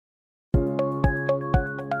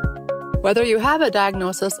Whether you have a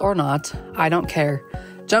diagnosis or not, I don't care.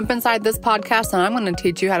 Jump inside this podcast and I'm going to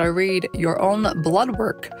teach you how to read your own blood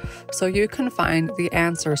work so you can find the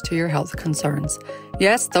answers to your health concerns.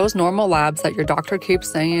 Yes, those normal labs that your doctor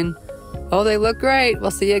keeps saying, oh, they look great,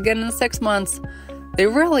 we'll see you again in 6 months. They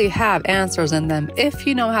really have answers in them if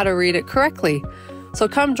you know how to read it correctly. So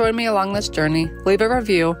come join me along this journey, leave a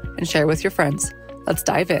review, and share with your friends. Let's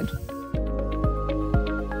dive in.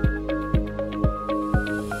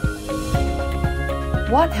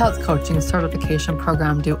 What health coaching certification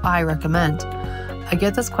program do I recommend? I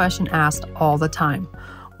get this question asked all the time.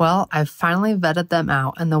 Well, I've finally vetted them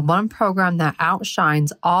out, and the one program that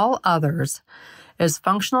outshines all others is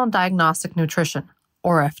Functional Diagnostic Nutrition,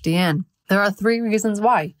 or FDN. There are 3 reasons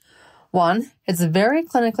why. 1, it's very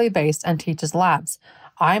clinically based and teaches labs.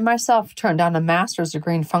 I myself turned down a master's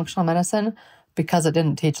degree in functional medicine because it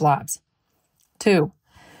didn't teach labs. 2,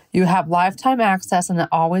 you have lifetime access and it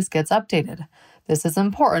always gets updated. This is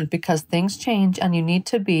important because things change and you need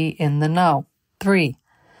to be in the know. 3,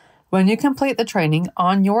 when you complete the training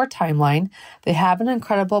on your timeline, they have an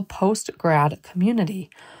incredible post-grad community.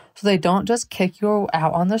 So they don't just kick you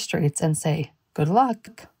out on the streets and say, good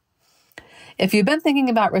luck. If you've been thinking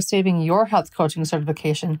about receiving your health coaching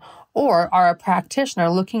certification or are a practitioner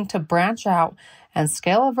looking to branch out and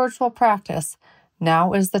scale a virtual practice,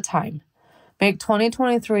 now is the time. Make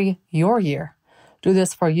 2023 your year. Do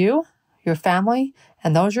this for you, your family,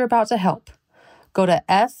 and those you're about to help. Go to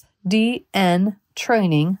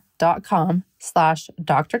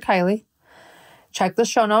fdntraining.com/Dr. Kylie. Check the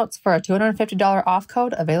show notes for a $250 off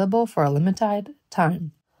code available for a limited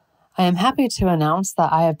time. I am happy to announce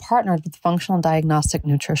that I have partnered with Functional Diagnostic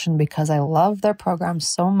Nutrition because I love their program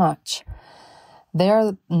so much. They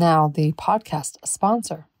are now the podcast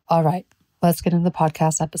sponsor. All right, let's get into the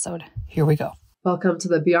podcast episode. Here we go. Welcome to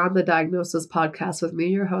the Beyond the Diagnosis podcast with me,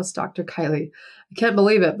 your host, Dr. Kylie. I can't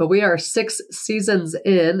believe it, but we are 6 seasons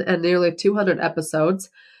in and nearly 200 episodes.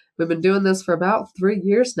 We've been doing this for about 3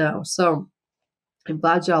 years now, so I'm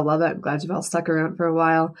glad y'all love it. I'm glad you've all stuck around for a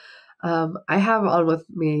while. I have on with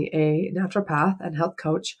me a naturopath and health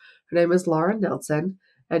coach. Her name is Lauren Nelson,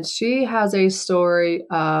 and she has a story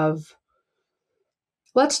of,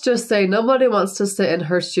 let's just say, nobody wants to sit in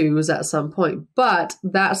her shoes at some point. But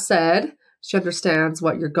that said, she understands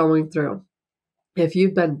what you're going through. If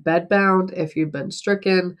you've been bedbound, if you've been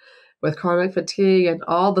stricken with chronic fatigue and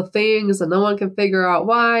all the things and no one can figure out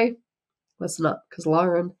why, listen up, because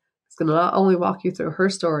Lauren is going to not only walk you through her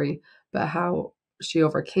story, but how she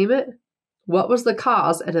overcame it, what was the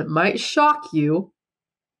cause, and it might shock you.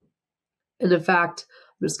 And in fact,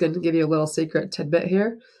 I'm just going to give you a little secret tidbit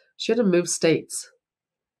here. She had to move states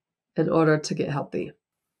in order to get healthy.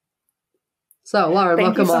 So, Lauren, welcome on.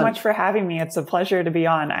 Thank you so much for having me. It's a pleasure to be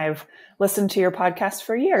on. I've listened to your podcast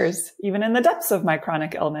for years, even in the depths of my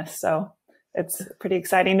chronic illness. So it's pretty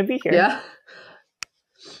exciting to be here. Yeah.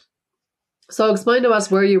 So explain to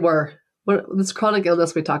us where you were. This chronic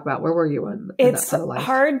illness we talk about, where were you in it's that part of life?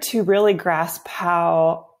 Hard to really grasp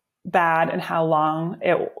how bad and how long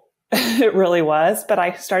it really was. But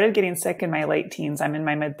I started getting sick in my late teens. I'm in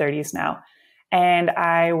my mid-30s now. And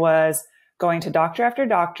I was going to doctor after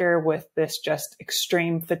doctor with this just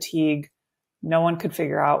extreme fatigue. No one could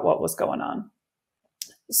figure out what was going on.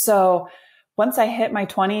 So once I hit my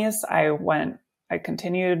 20s, I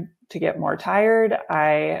continued to get more tired.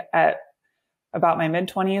 At about my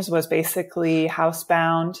mid-20s was basically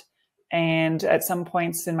housebound and at some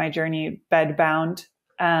points in my journey, bedbound,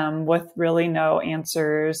 with really no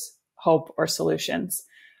answers, hope, or solutions.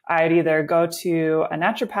 I'd either go to a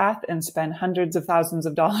naturopath and spend hundreds of thousands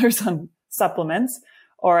of dollars on supplements,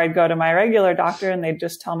 or I'd go to my regular doctor and they'd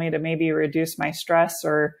just tell me to maybe reduce my stress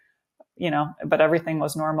or, but everything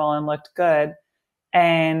was normal and looked good.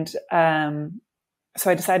 And so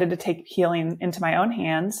I decided to take healing into my own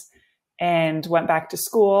hands and went back to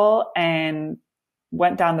school and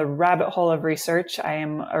went down the rabbit hole of research. I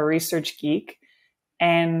am a research geek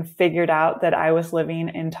and figured out that I was living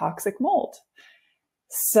in toxic mold.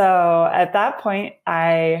 So at that point,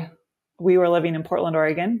 we were living in Portland,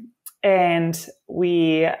 Oregon. And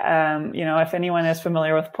we, if anyone is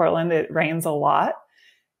familiar with Portland, it rains a lot.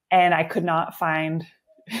 And I could not find.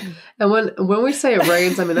 And when we say it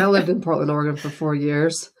rains, I lived in Portland, Oregon for 4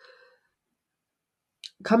 years.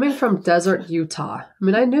 Coming from desert Utah,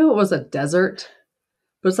 I knew it was a desert,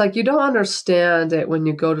 but it's like you don't understand it when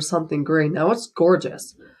you go to something green. Now it's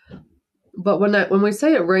gorgeous. But when we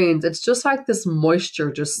say it rains, it's just like this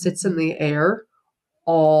moisture just sits in the air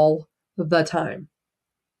all the time.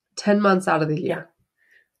 10 months out of the year.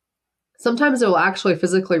 Sometimes it will actually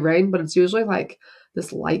physically rain, but it's usually like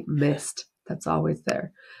this light mist that's always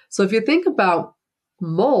there. So if you think about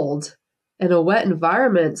mold in a wet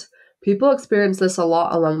environment, people experience this a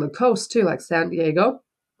lot along the coast too, like San Diego,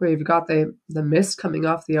 where you've got the mist coming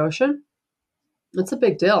off the ocean. It's a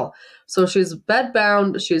big deal. So she's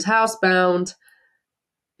bedbound, she's housebound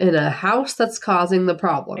in a house that's causing the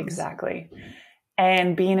problems. Exactly.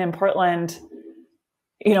 And being in Portland,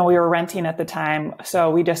 we were renting at the time,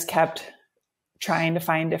 so we just kept trying to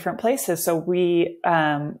find different places. So we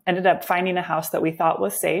ended up finding a house that we thought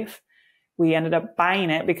was safe. We ended up buying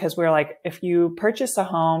it because we were like, if you purchase a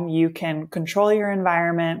home, you can control your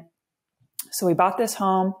environment. So we bought this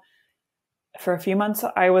home. For a few months,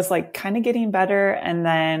 I was like kind of getting better, and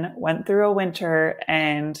then went through a winter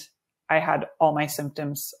and I had all my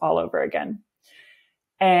symptoms all over again.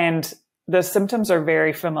 And the symptoms are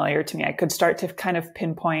very familiar to me. I could start to kind of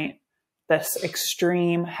pinpoint this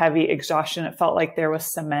extreme heavy exhaustion. It felt like there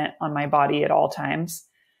was cement on my body at all times.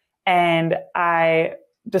 And I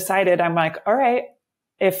decided, I'm like, all right,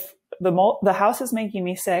 if the house is making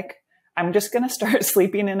me sick, I'm just going to start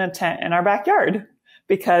sleeping in a tent in our backyard,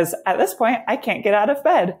 because at this point I can't get out of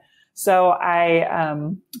bed. So I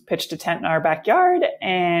pitched a tent in our backyard,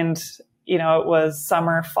 and it was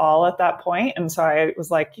summer, fall at that point. And so I was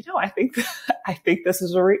like, I think this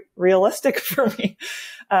is realistic for me.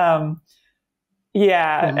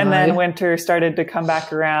 Yeah. And then winter started to come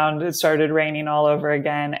back around. It started raining all over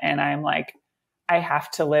again. And I'm like, I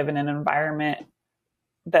have to live in an environment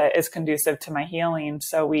that is conducive to my healing.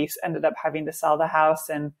 So we ended up having to sell the house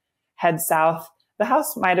and head south. The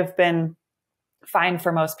house might have been fine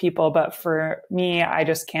for most people, but for me, I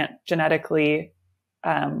just can't genetically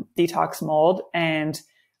detox mold. And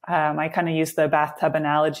I kind of use the bathtub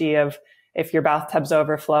analogy of, if your bathtub's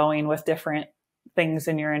overflowing with different things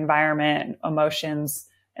in your environment, emotions,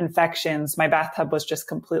 infections, my bathtub was just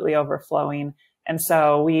completely overflowing. And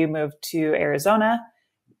so we moved to Arizona,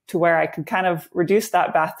 to where I could kind of reduce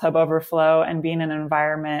that bathtub overflow and be in an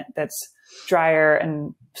environment that's drier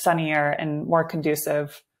and sunnier and more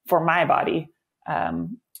conducive for my body.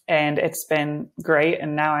 And it's been great.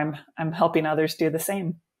 And now I'm helping others do the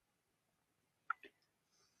same.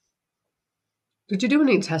 Did you do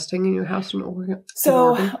any testing in your house in Oregon?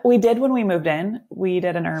 So we did when we moved in. We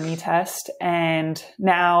did an ERMI test. And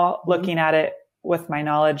now looking at it with my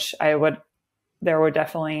knowledge, there were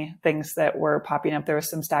definitely things that were popping up. There was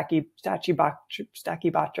some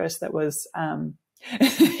Stachybotrys that was,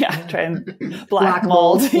 black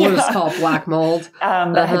mold. What is called black mold.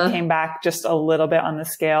 That had came back just a little bit on the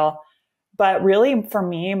scale. But really for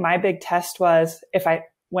me, my big test was,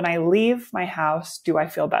 when I leave my house, do I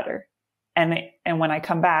feel better? And when I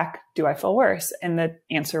come back, do I feel worse? And the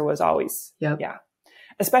answer was always, yeah.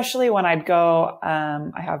 Especially when I'd go,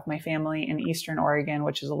 I have my family in Eastern Oregon,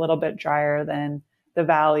 which is a little bit drier than the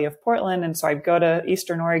Valley of Portland. And so I'd go to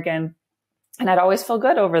Eastern Oregon and I'd always feel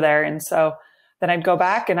good over there. And so then I'd go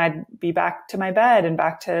back and I'd be back to my bed and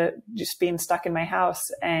back to just being stuck in my house.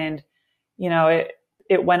 And,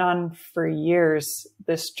 it went on for years,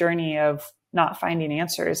 this journey of not finding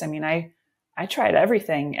answers. I mean, I tried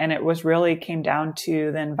everything, and it was really came down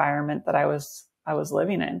to the environment that I was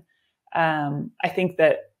living in. I think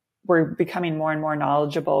that we're becoming more and more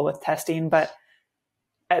knowledgeable with testing, but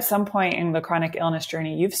at some point in the chronic illness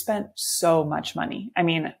journey, you've spent so much money. I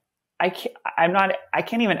mean, I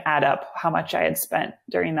can't even add up how much I had spent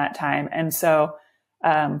during that time. And so,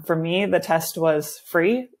 for me, the test was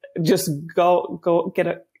free. Just go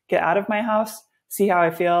get out of my house, see how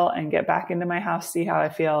I feel, and get back into my house, see how I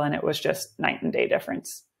feel. And it was just night and day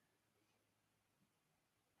difference.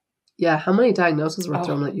 Yeah. How many diagnoses were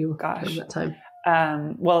thrown at you during that time?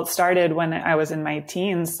 Well, it started when I was in my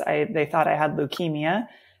teens. They thought I had leukemia.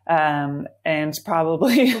 And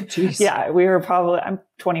probably, I'm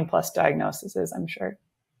 20 plus diagnoses, I'm sure.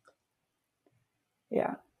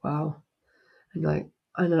 Yeah. Wow.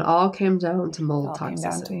 And it all came down to mold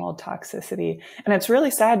toxicity. And it's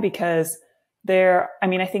really sad because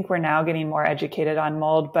I think we're now getting more educated on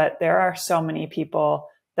mold, but there are so many people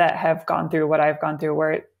that have gone through what I've gone through,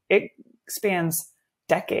 where it spans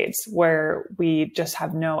decades, where we just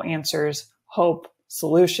have no answers, hope,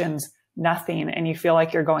 solutions, nothing. And you feel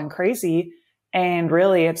like you're going crazy. And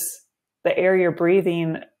really it's the air you're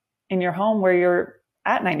breathing in your home where you're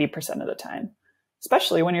at 90% of the time,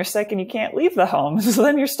 especially when you're sick and you can't leave the home. So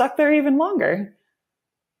then you're stuck there even longer.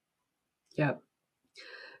 Yeah.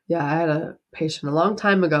 Yeah. I had a patient a long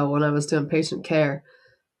time ago when I was doing patient care.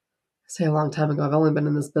 I say a long time ago, I've only been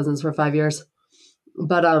in this business for 5 years,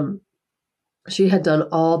 but, she had done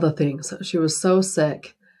all the things. She was so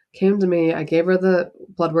sick, came to me. I gave her the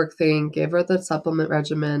blood work thing, gave her the supplement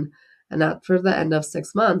regimen, And after the end of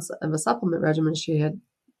 6 months of a supplement regimen, she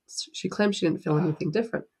claimed she didn't feel anything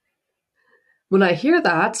different. When I hear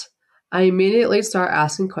that, I immediately start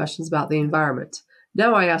asking questions about the environment.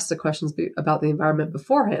 Now I ask the questions about the environment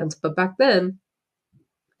beforehand, but back then,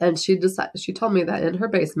 and she told me that in her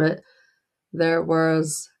basement, there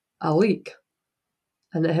was a leak,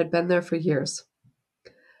 and it had been there for years.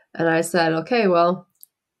 And I said, okay, well,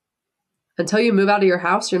 until you move out of your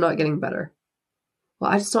house, you're not getting better.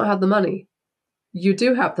 Well, I just don't have the money. You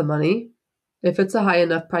do have the money if it's a high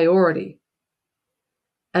enough priority.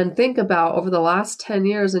 And think about over the last 10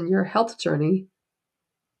 years in your health journey,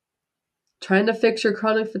 trying to fix your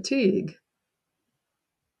chronic fatigue.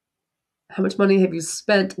 How much money have you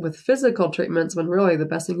spent with physical treatments when really the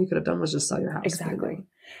best thing you could have done was just sell your house? Exactly.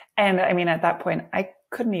 And I mean, at that point, I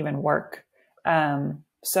couldn't even work.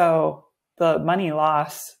 So the money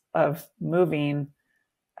loss of moving,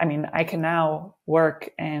 I mean, I can now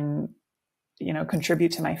work and,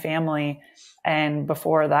 contribute to my family. And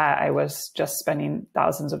before that, I was just spending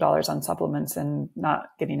thousands of dollars on supplements and not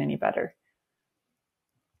getting any better.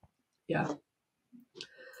 Yeah.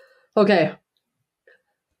 Okay.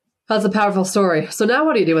 That's a powerful story. So now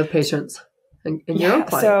what do you do with patients and your own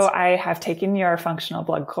clients? So I have taken your functional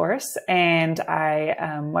blood course, and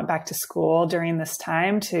I went back to school during this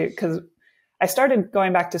time because I started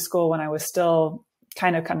going back to school when I was still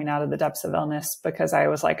kind of coming out of the depths of illness, because I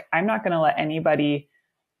was like, I'm not going to let anybody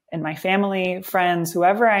in my family, friends,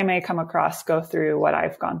 whoever I may come across go through what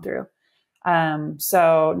I've gone through.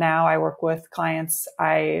 So now I work with clients.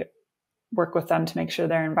 I work with them to make sure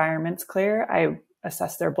their environment's clear. I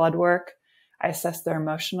assess their blood work. I assess their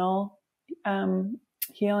emotional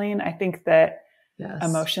healing. I think that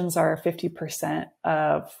emotions are 50%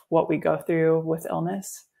 of what we go through with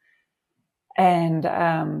illness. And,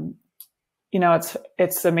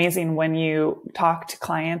 it's amazing when you talk to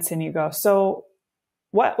clients and you go, so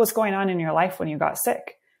what was going on in your life when you got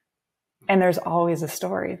sick? And there's always a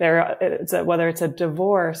story there. Whether it's a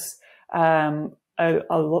divorce, a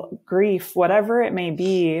grief, whatever it may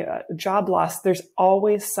be, a job loss, there's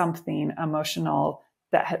always something emotional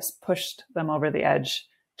that has pushed them over the edge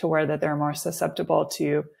to where that they're more susceptible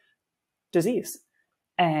to disease.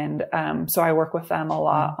 And so I work with them a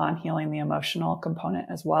lot on healing the emotional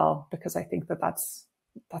component as well, because I think that that's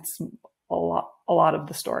a lot of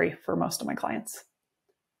the story for most of my clients.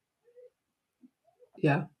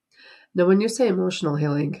 Yeah. Now, when you say emotional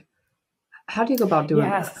healing, how do you go about doing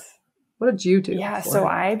that? What did you do? So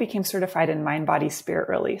I became certified in mind, body, spirit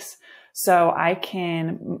release. So I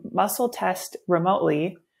can muscle test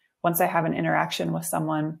remotely once I have an interaction with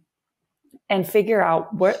someone and figure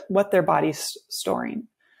out what their body's storing.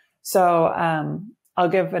 So I'll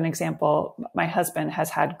give an example. My husband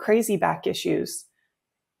has had crazy back issues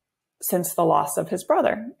since the loss of his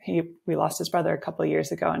brother. We lost his brother a couple of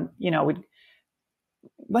years ago, and we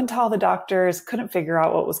went to all the doctors, couldn't figure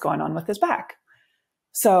out what was going on with his back.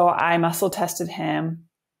 So I muscle tested him,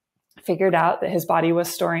 figured out that his body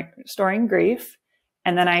was storing grief.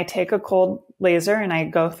 And then I take a cold laser and I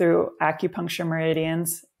go through acupuncture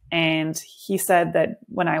meridians. And he said that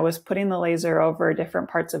when I was putting the laser over different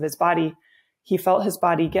parts of his body, he felt his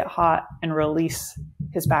body get hot and release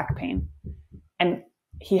his back pain. And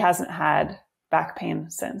he hasn't had back pain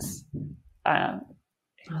since. Oh,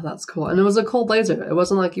 that's cool. And it was a cold laser. It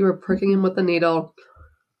wasn't like you were pricking him with a needle,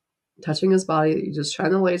 touching his body. You just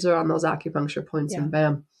shine the laser on those acupuncture points and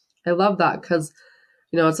bam. I love that because,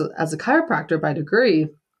 as a chiropractor by degree,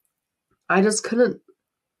 I just couldn't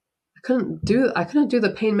do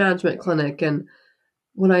the pain management clinic. And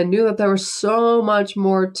when I knew that there was so much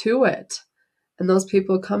more to it, and those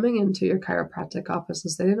people coming into your chiropractic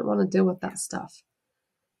offices, they didn't want to deal with that stuff.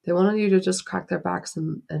 They wanted you to just crack their backs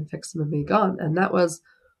and fix them and be gone. And that was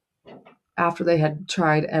after they had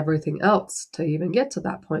tried everything else to even get to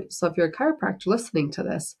that point. So if you're a chiropractor listening to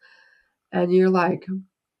this and you're like,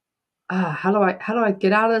 how do I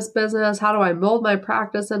get out of this business? How do I mold my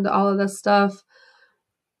practice into all of this stuff?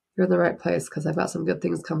 You're in the right place, because I've got some good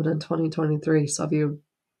things coming in 2023. So if you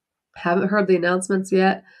haven't heard the announcements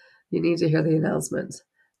yet, you need to hear the announcements.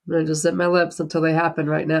 I'm going to just zip my lips until they happen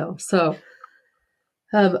right now. So,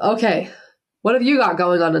 okay. What have you got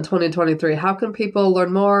going on in 2023? How can people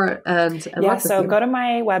learn more and work with you? Go to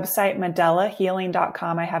my website,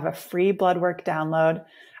 medellahealing.com. I have a free blood work download.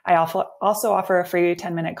 I also offer a free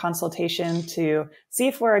 10-minute consultation to see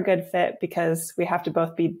if we're a good fit, because we have to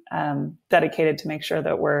both be dedicated to make sure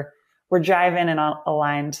that we're jiving and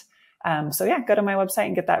aligned. Go to my website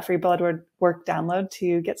and get that free blood work download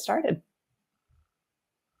to get started.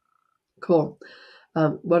 Cool.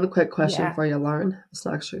 One quick question for you, Lauren. It's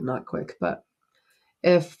actually not quick, but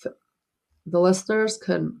if the listeners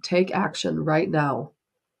could take action right now,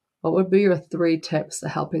 what would be your 3 tips to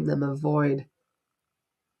helping them avoid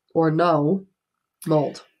or know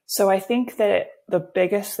mold? So I think that the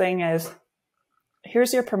biggest thing is,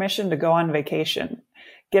 here's your permission to go on vacation.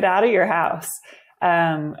 Get out of your house.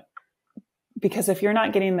 Because if you're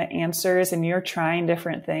not getting the answers and you're trying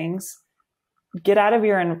different things, get out of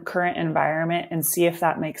your current environment and see if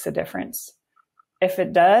that makes a difference. If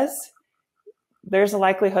it does, there's a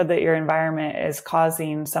likelihood that your environment is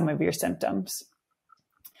causing some of your symptoms.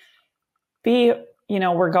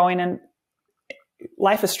 We're going in,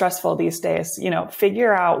 life is stressful these days.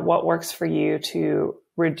 Figure out what works for you to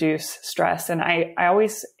reduce stress. And I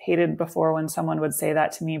always hated before when someone would say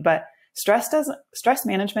that to me, but stress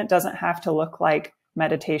management doesn't have to look like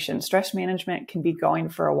meditation. Stress management can be going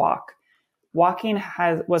for a walk. Walking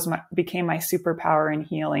became my superpower in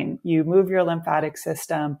healing. You move your lymphatic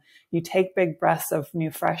system, you take big breaths of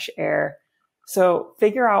new, fresh air. So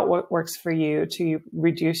figure out what works for you to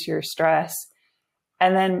reduce your stress.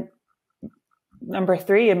 And then number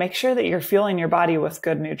 3, make sure that you're fueling your body with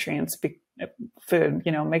good nutrients, food.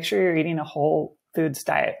 Make sure you're eating a whole foods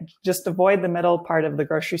diet. Just avoid the middle part of the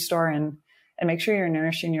grocery store and make sure you're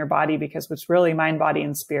nourishing your body, because it's really mind, body,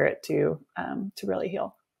 and spirit to really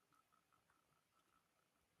heal.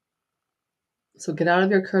 So get out of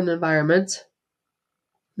your current environment,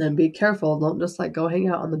 then be careful. Don't just go hang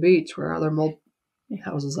out on the beach where other mold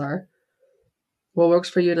houses are. What works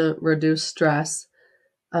for you to reduce stress?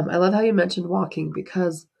 I love how you mentioned walking,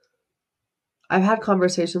 because I've had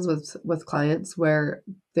conversations with clients where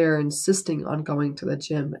they're insisting on going to the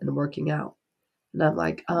gym and working out. And I'm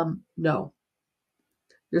like, no,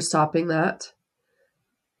 you're stopping that.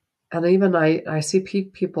 And even I see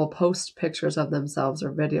people post pictures of themselves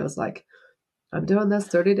or videos like, I'm doing this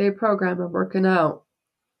 30-day program, I'm working out.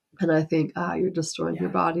 And I think, you're destroying your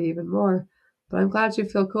body even more. But I'm glad you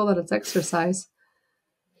feel cool that it's exercise.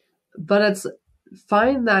 But it's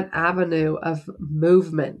find that avenue of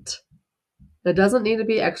movement. It doesn't need to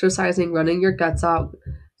be exercising, running your guts out,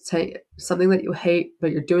 say something that you hate,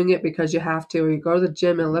 but you're doing it because you have to, or you go to the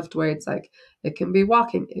gym and lift weights. It can be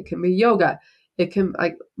walking, it can be yoga. It can,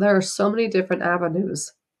 there are so many different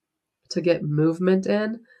avenues to get movement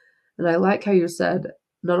in. And I like how you said,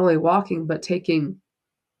 not only walking, but taking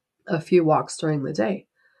a few walks during the day.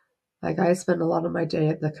 I spend a lot of my day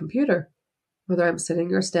at the computer, whether I'm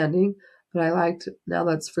sitting or standing, but now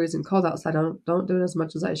that it's freezing cold outside, I don't do it as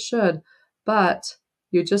much as I should, but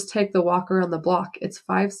you just take the walk around the block. It's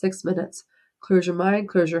 5-6 minutes, clears your mind,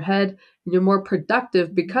 clears your head, and you're more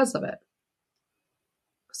productive because of it.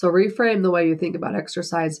 So reframe the way you think about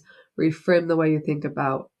exercise, reframe the way you think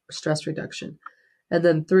about stress reduction. And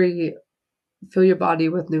then 3, fill your body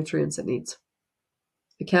with nutrients it needs.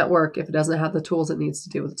 It can't work if it doesn't have the tools it needs to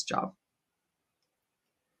do its job.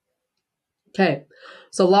 Okay,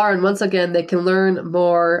 so Lauren, once again, they can learn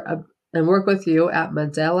more and work with you at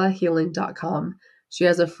medelahealing.com. She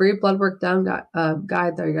has a free blood work down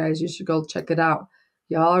guide there, guys. You should go check it out.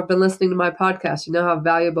 Y'all have been listening to my podcast. You know how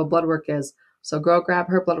valuable blood work is. So go grab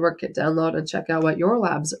her blood work, get download, and check out what your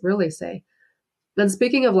labs really say. And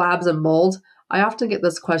speaking of labs and mold, I often get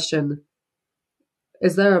this question,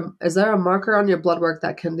 is there a marker on your blood work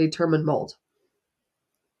that can determine mold?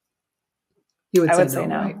 You would say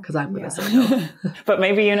no, right? Because I'm going to say no. But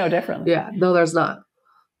maybe you know differently. Yeah, no, there's not.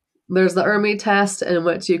 There's the ERMI test, in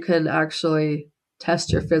which you can actually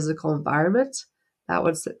test your physical environment. I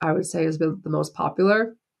would say has been the most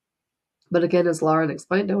popular. But again, as Lauren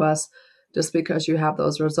explained to us, just because you have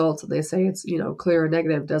those results and they say it's clear or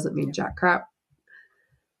negative doesn't mean jack crap.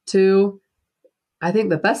 2, I think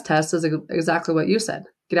the best test is exactly what you said.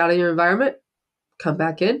 Get out of your environment, come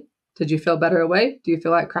back in. Did you feel better away? Do you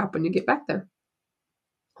feel like crap when you get back there?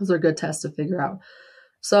 Those are good tests to figure out.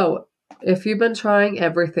 So if you've been trying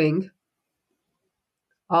everything,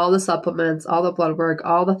 all the supplements, all the blood work,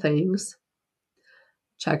 all the things,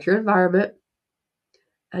 check your environment,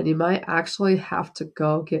 and you might actually have to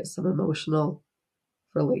go get some emotional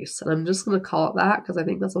release. And I'm just going to call it that because I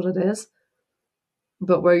think that's what it is.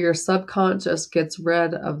 But where your subconscious gets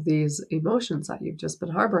rid of these emotions that you've just been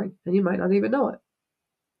harboring, and you might not even know it.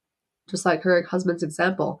 Just like her husband's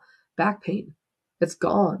example, back pain. It's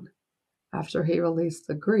gone after he released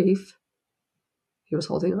the grief he was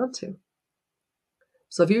holding on to.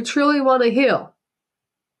 So if you truly want to heal,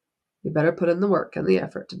 you better put in the work and the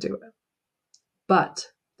effort to do it.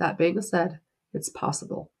 But that being said, it's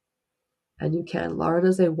possible. And you can. Lauren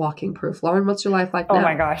is a walking proof. Lauren, what's your life like now? Oh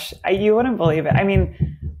my gosh. You wouldn't believe it. I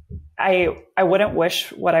mean, I wouldn't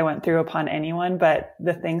wish what I went through upon anyone, but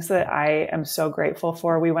the things that I am so grateful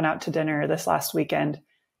for, we went out to dinner this last weekend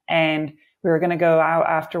and we were going to go out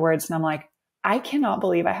afterwards. And I'm like, I cannot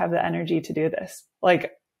believe I have the energy to do this.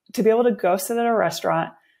 Like, to be able to go sit at a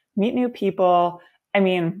restaurant, meet new people. I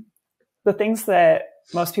mean, the things that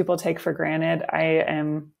most people take for granted, I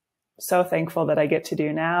am so thankful that I get to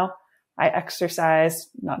do now. I exercise,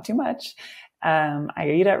 not too much.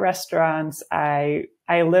 I eat at restaurants. I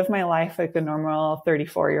live my life like a normal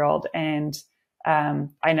 34-year-old. And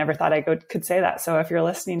I never thought I could say that. So if you're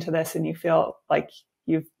listening to this and you feel like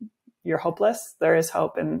you're hopeless, there is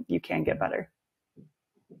hope and you can get better.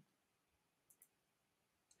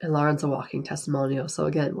 And Lauren's a walking testimonial. So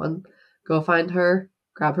again, go find her,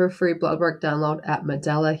 grab her free blood work download at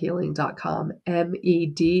medellahealing.com,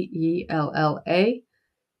 MEDELLA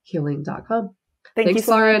healing.com. Thanks you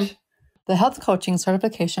so Lauren. much. The health coaching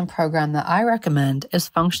certification program that I recommend is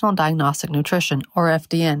Functional Diagnostic Nutrition, or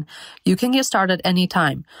FDN. You can get started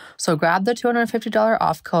anytime. So grab the $250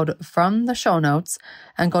 off code from the show notes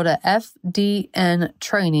and go to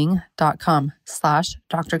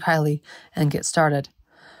fdntraining.com/Dr. Kylie and get started.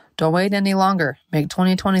 Don't wait any longer. Make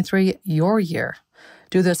 2023 your year.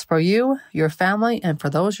 Do this for you, your family, and for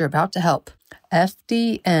those you're about to help.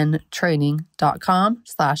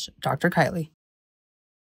 fdntraining.com/Dr. Kylie.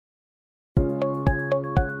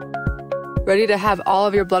 Ready to have all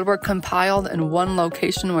of your blood work compiled in one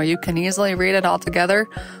location where you can easily read it all together?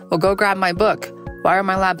 Well, go grab my book, Why Are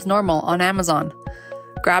My Labs Normal, on Amazon.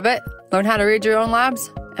 Grab it, learn how to read your own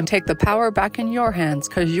labs, and take the power back in your hands,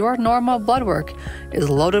 because your normal blood work is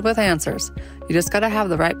loaded with answers. You just got to have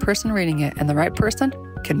the right person reading it, and the right person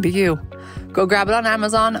can be you. Go grab it on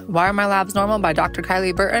Amazon, Why Are My Labs Normal by Dr.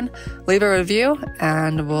 Kylie Burton. Leave a review,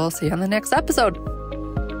 and we'll see you on the next episode.